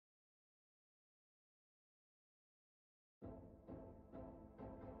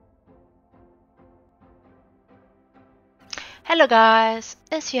Hello guys,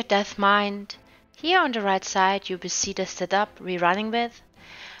 it's your Deathmind. Here on the right side you will see the setup we're running with,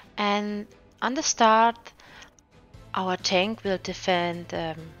 and on the start our tank will defend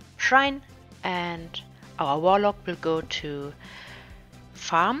Shrine and our Warlock will go to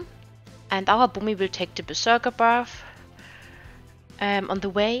farm and our Boomy will take the Berserker buff on the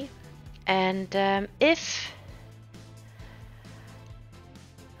way, and if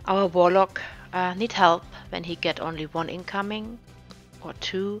our Warlock need help when he get only one incoming or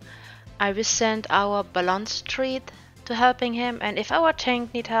two, I will send our Balance Treat to helping him, and if our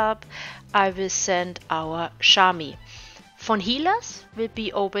tank need help, I will send our Shami. For healers will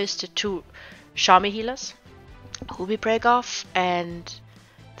be always the two Shami healers who we break off, and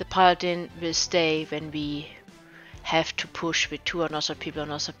the Paladin will stay when we have to push with two another people on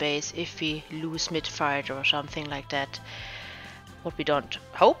another base if we lose mid-fight or something like that. What we don't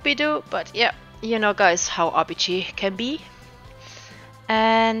hope we do, but yeah, you know guys how RPG can be.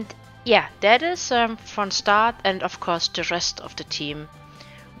 And yeah, that is from start, and of course the rest of the team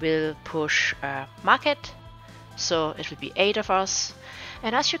will push market, so it will be 8 of us.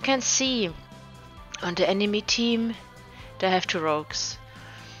 And as you can see on the enemy team, they have 2 rogues,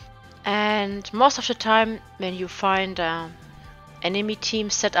 and most of the time when you find enemy team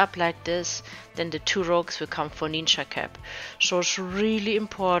set up like this, then the 2 rogues will come for ninja cap. So it's really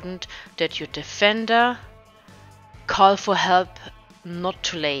important that your defender call for help not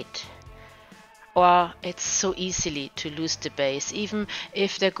too late, or it's so easily to lose the base. Even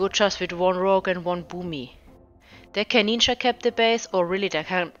if they go just with 1 rogue and 1 boomy, they can ninja cap the base, or really they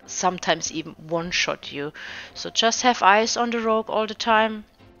can sometimes even one-shot you. So just have eyes on the rogue all the time.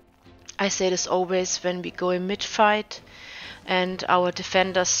 I say this always when we go in mid-fight and our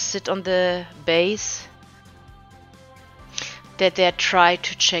defenders sit on the base, that they try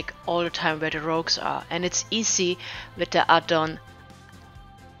to check all the time where the rogues are, and it's easy with the add-on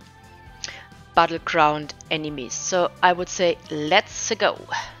Battleground enemies. So I would say let's go.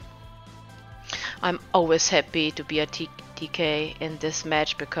 I'm always happy to be a TK in this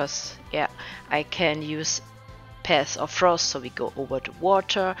match because yeah, I can use Path of Frost, so we go over the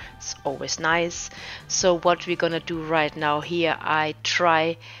water. It's always nice. So what we're gonna do right now here, I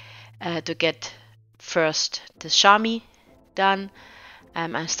try to get first the Shami done.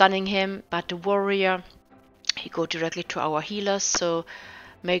 I'm stunning him, but the warrior, he go directly to our healers, so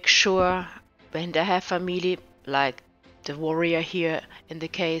make sure when they have a melee, like the warrior here in the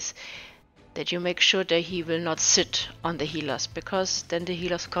case, that you make sure that he will not sit on the healers, because then the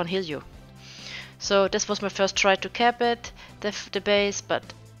healers can't heal you. So this was my first try to cap it, the base, but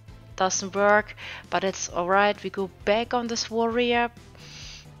doesn't work, but it's alright. We go back on this warrior,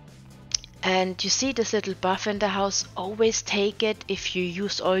 and you see this little buff in the house, always take it if you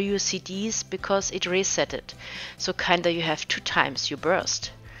use all your CDs, because it reset it. So kinda you have 2 times your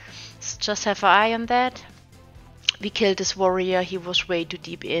burst. So just have an eye on that. We killed this warrior, he was way too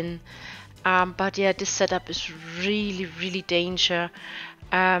deep in. But yeah, this setup is really danger.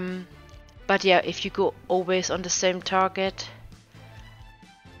 But yeah, if you go always on the same target,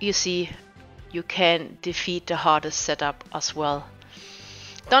 you see you can defeat the hardest setup as well.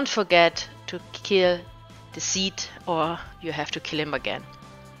 Don't forget to kill the seed, or you have to kill him again.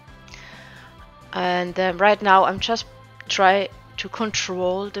 And right now I'm just trying to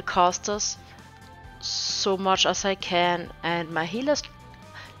control the casters so much as I can, and my healers,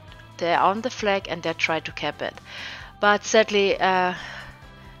 they're on the flag and they try to cap it. But sadly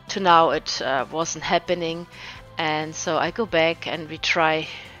to now it wasn't happening, and so I go back and we try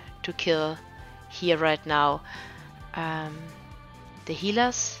to kill here right now the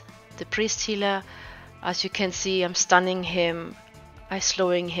healers, the priest healer. As you can see, I'm stunning him, I'm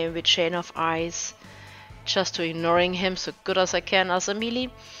slowing him with chain of ice, just to ignoring him so good as I can as a melee.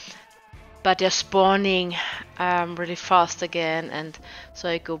 But they're spawning really fast again, and so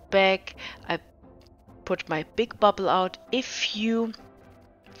I go back, I put my big bubble out. If you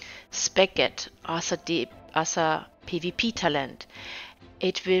spec it as a PvP talent,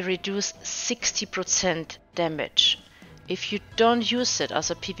 it will reduce 60% damage. If you don't use it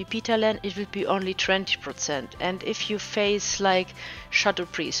as a PvP talent, it will be only 20%. And if you face like Shadow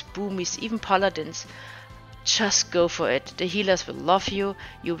Priests, Boomies, even Paladins, just go for it. The healers will love you,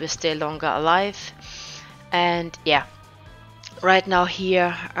 you will stay longer alive. And yeah, right now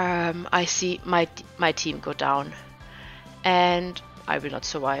here I see my team go down, and I will not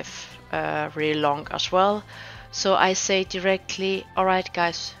survive really long as well. So I say directly, alright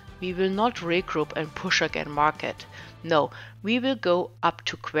guys, we will not regroup and push again market. No, we will go up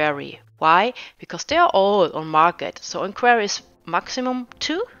to quarry. Why? Because they are all on market. So on quarry is maximum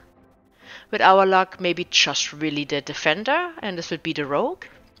 2. with our luck, maybe just really the defender, and this will be the rogue.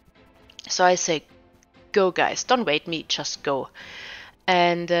 So I say, go guys, don't wait me, just go.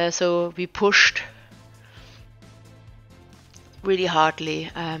 And so we pushed really hardly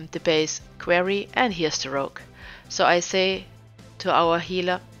the base query, and here's the rogue. So I say to our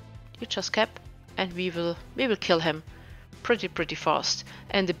healer, you just cap, and we will kill him pretty fast.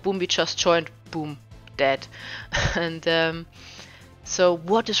 And the boom we just joined, boom, dead. And so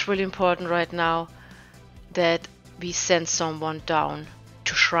what is really important right now, that we send someone down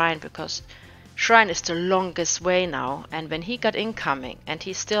to Shrine, because Shrine is the longest way now, and when he got incoming and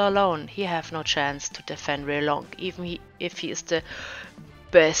he's still alone, he have no chance to defend very long, even if he is the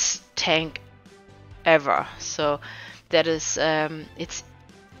best tank ever. So that is it's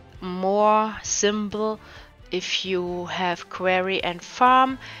more simple if you have query and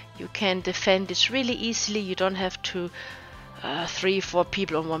farm. You can defend this really easily. You don't have to 3-4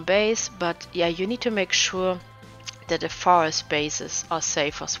 people on one base, but yeah, you need to make sure that the forest bases are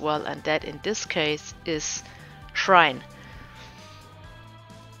safe as well, and that in this case is Shrine.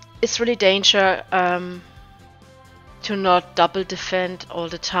 It's really danger to not double defend all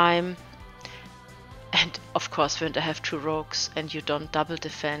the time, and of course when they have 2 rogues and you don't double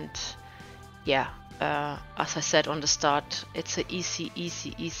defend, yeah, as I said on the start, it's a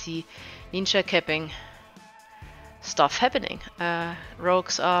easy ninja capping stuff happening.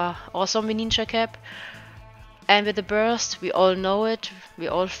 Rogues are awesome with ninja cap, and with the burst we all know it, we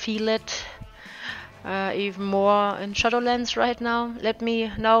all feel it, even more in Shadowlands right now. Let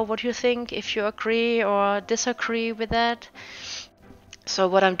me know what you think, if you agree or disagree with that. So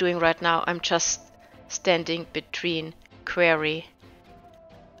what I'm doing right now, I'm just standing between query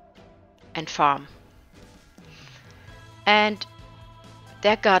and farm, and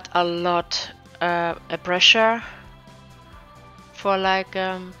they got a lot of pressure for like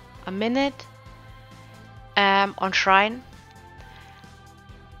a minute on Shrine,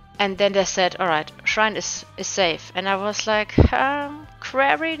 and then they said, alright, Shrine is safe, and I was like,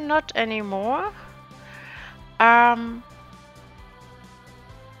 query not anymore,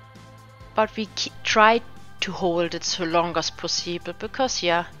 but we tried to hold it so long as possible, because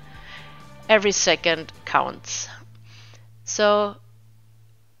yeah, every second counts. So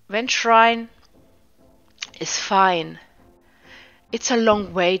when Shrine is fine, it's a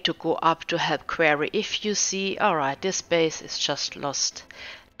long way to go up to help query. If you see, alright, this base is just lost,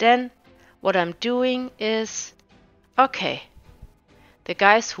 then what I'm doing is, okay, the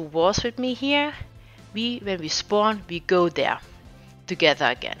guys who was with me here, when we spawn, we go there together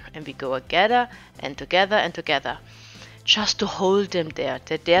again, and we go together and together and together, just to hold them there,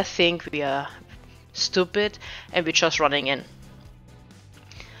 that they think we are stupid and we're just running in.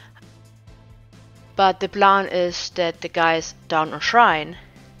 But the plan is that the guys down on Shrine,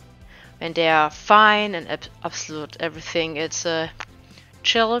 when they are fine and absolute everything, it's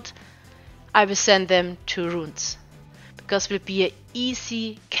chilled, I will send them to runes, because it will be an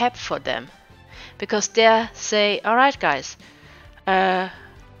easy cap for them, because they say, alright guys, they're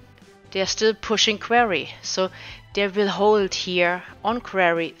still pushing query, so they will hold here on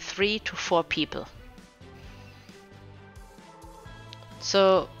query 3 to 4 people.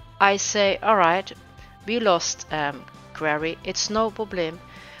 So I say, alright, we lost query, it's no problem,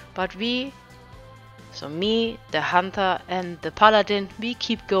 but so me, the hunter and the paladin, we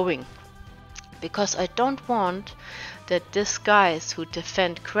keep going, because I don't want that these guys who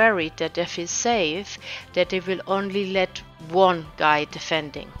defend query, that they feel safe, that they will only let one guy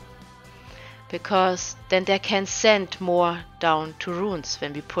defending, because then they can send more down to runes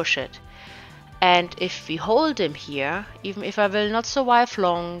when we push it. And if we hold him here, even if I will not survive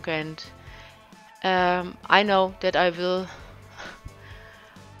long, and I know that I will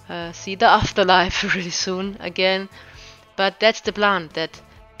see the afterlife really soon again, but that's the plan, that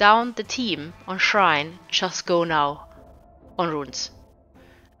down the team on Shrine just go now on runes.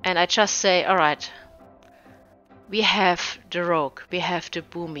 And I just say, alright, we have the rogue, we have the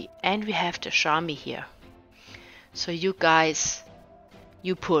boomy, and we have the shami here. So you guys,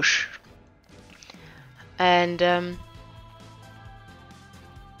 you push. And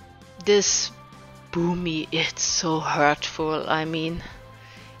this boomy, it's so hurtful. I mean,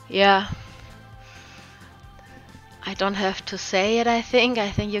 yeah, I don't have to say it, I think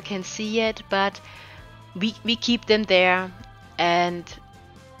you can see it, but we keep them there, and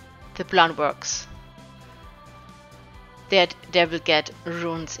the plan works. They will get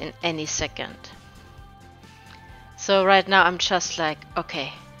runes in any second. So right now I'm just like,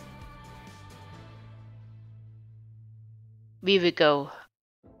 okay, we will go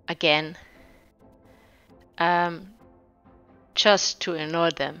again, just to annoy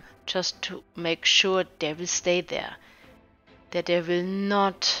them. just to make sure they will stay there, that they will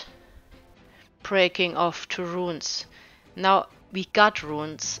not breaking off to runes. Now we got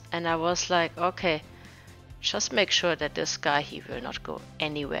runes, and I was like, okay, just make sure that this guy, he will not go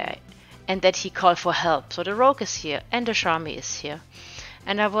anywhere, and that he called for help. So the rogue is here and the Shami is here,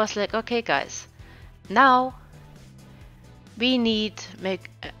 and I was like, okay guys, now we need to make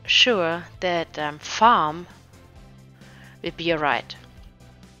sure that farm will be alright.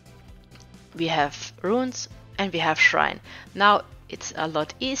 We have runes and we have shrine. Now it's a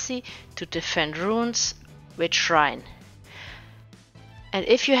lot easy to defend runes with shrine. And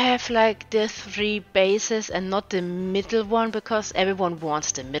if you have like the 3 bases and not the middle one, because everyone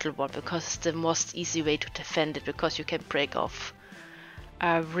wants the middle one, because it's the most easy way to defend it, because you can break off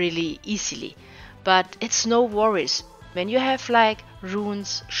really easily. But it's no worries. When you have like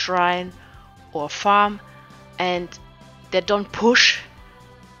runes, shrine or farm, and they don't push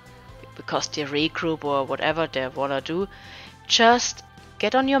because they regroup or whatever they wanna do, just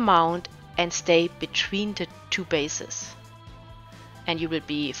get on your mount and stay between the 2 bases. And you will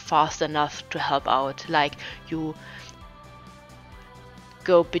be fast enough to help out. Like you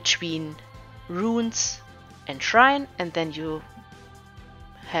go between runes and shrine, and then you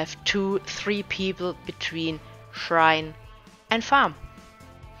have 2-3 people between shrine and farm.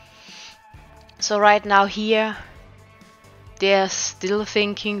 So right now here they're still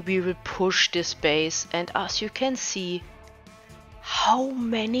thinking we will push this base, and as you can see, how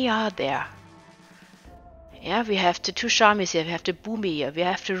many are there? Yeah, we have the 2 Shamis here, we have the Boomy here, we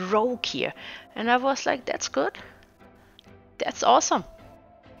have the Rogue here. And I was like, that's good. That's awesome.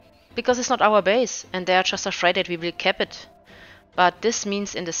 Because it's not our base, and they are just afraid that we will cap it. But this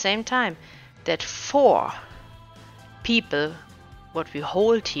means in the same time that 4 people, what we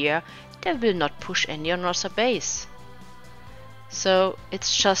hold here, they will not push any on our base. So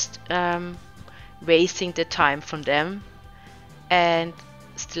it's just wasting the time from them and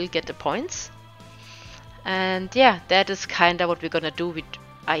still get the points. And yeah, that is kinda what we're gonna do.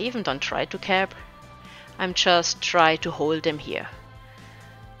 I even don't try to cap. I'm just try to hold them here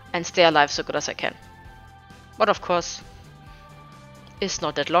and stay alive so good as I can. But of course, it's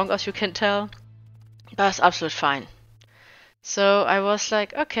not that long as you can tell, but it's absolutely fine. So I was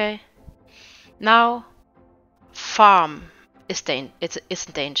like, okay, now farm is in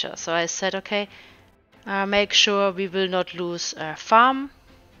danger. So I said, okay, make sure we will not lose farm.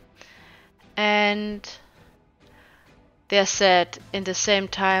 And they said in the same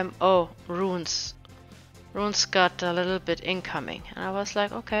time, oh, runes got a little bit incoming. And I was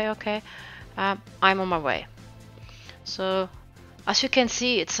like, okay, I'm on my way. So as you can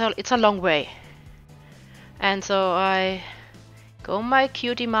see, it's a long way. And so I go my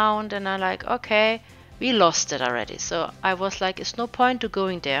cutie mount, and I'm like, okay, we lost it already. So I was like, it's no point to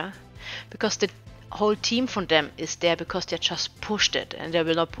going there, because the whole team from them is there because they just pushed it, and they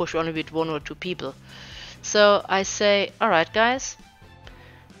will not push only with 1 or 2 people. So I say, alright guys,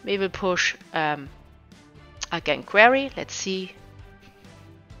 we will push again query. Let's see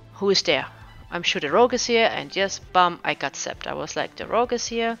who is there. I'm sure the rogue is here, and yes, bam, I got zapped. I was like, the rogue is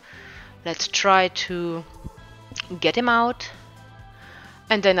here, let's try to get him out.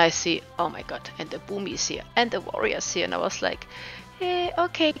 And then I see, oh my god, and the Boomy is here, and the warrior is here, and I was like, hey,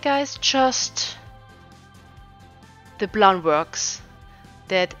 okay guys, just the plan works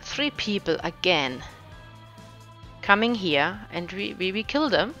that 3 people again coming here, and we kill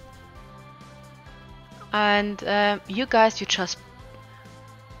them, and you guys, you just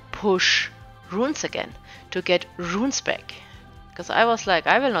push runes again to get runes back, because I was like,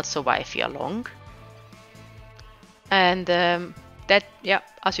 I will not survive here long. And that, yeah,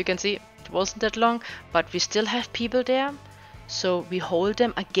 as you can see, it wasn't that long, but we still have people there, so we hold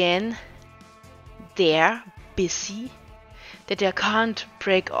them again there, busy, that they can't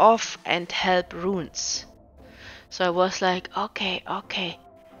break off and help runes. So I was like, okay,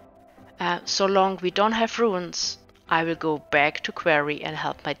 so long we don't have runes, I will go back to query and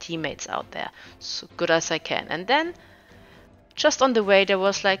help my teammates out there so good as I can. And then just on the way there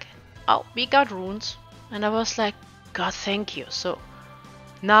was like, oh, we got runes, and I was like, God, thank you. So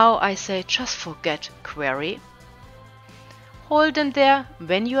now I say, just forget query, hold them there.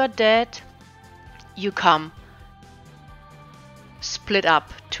 When you are dead, you come split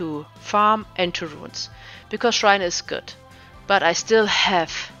up to farm and to runes, because shrine is good, but I still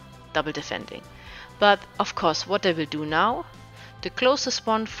have double defending. But of course, what I will do now, the closest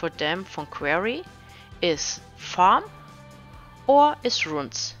one for them from query is farm or is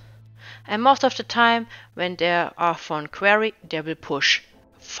runes. And most of the time when they are from query, they will push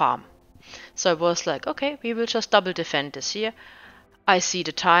farm. So I was like, okay, we will just double defend this here. I see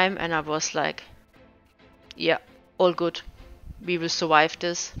the time and I was like, yeah, all good. We will survive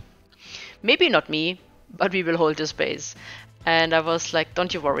this. Maybe not me, but we will hold this base. And I was like,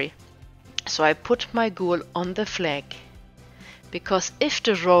 don't you worry. So I put my ghoul on the flag. Because if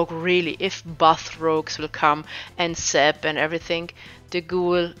the rogue really, if both rogues will come and zap and everything, the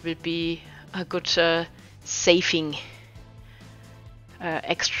ghoul will be a good saving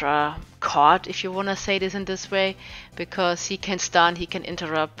extra card, if you want to say this in this way, because he can stun, he can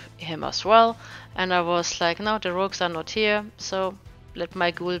interrupt him as well. And I was like, no, the rogues are not here, so let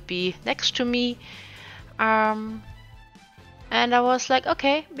my ghoul be next to me. And I was like,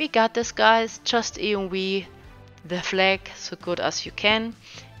 okay, we got this, guys, just AoE the flag so good as you can.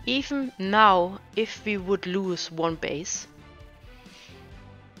 Even now, if we would lose one base,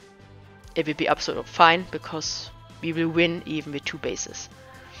 it will be absolutely fine because we will win even with 2 bases.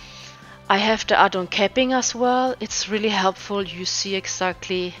 I have the add-on capping as well. It's really helpful. You see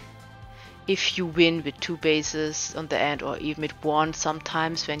exactly if you win with 2 bases on the end, or even with 1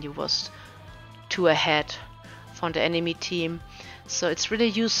 sometimes when you was 2 ahead from the enemy team. So it's really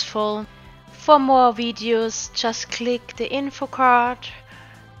useful. For more videos, just click the info card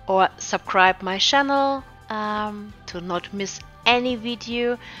or subscribe my channel to not miss any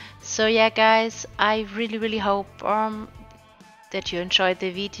video. So yeah, guys, I really hope that you enjoyed the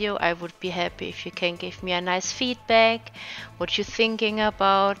video. I would be happy if you can give me a nice feedback, what you're thinking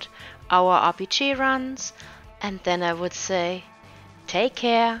about our RPG runs. And then I would say, take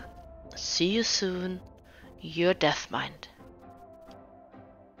care, see you soon, your Deathmind.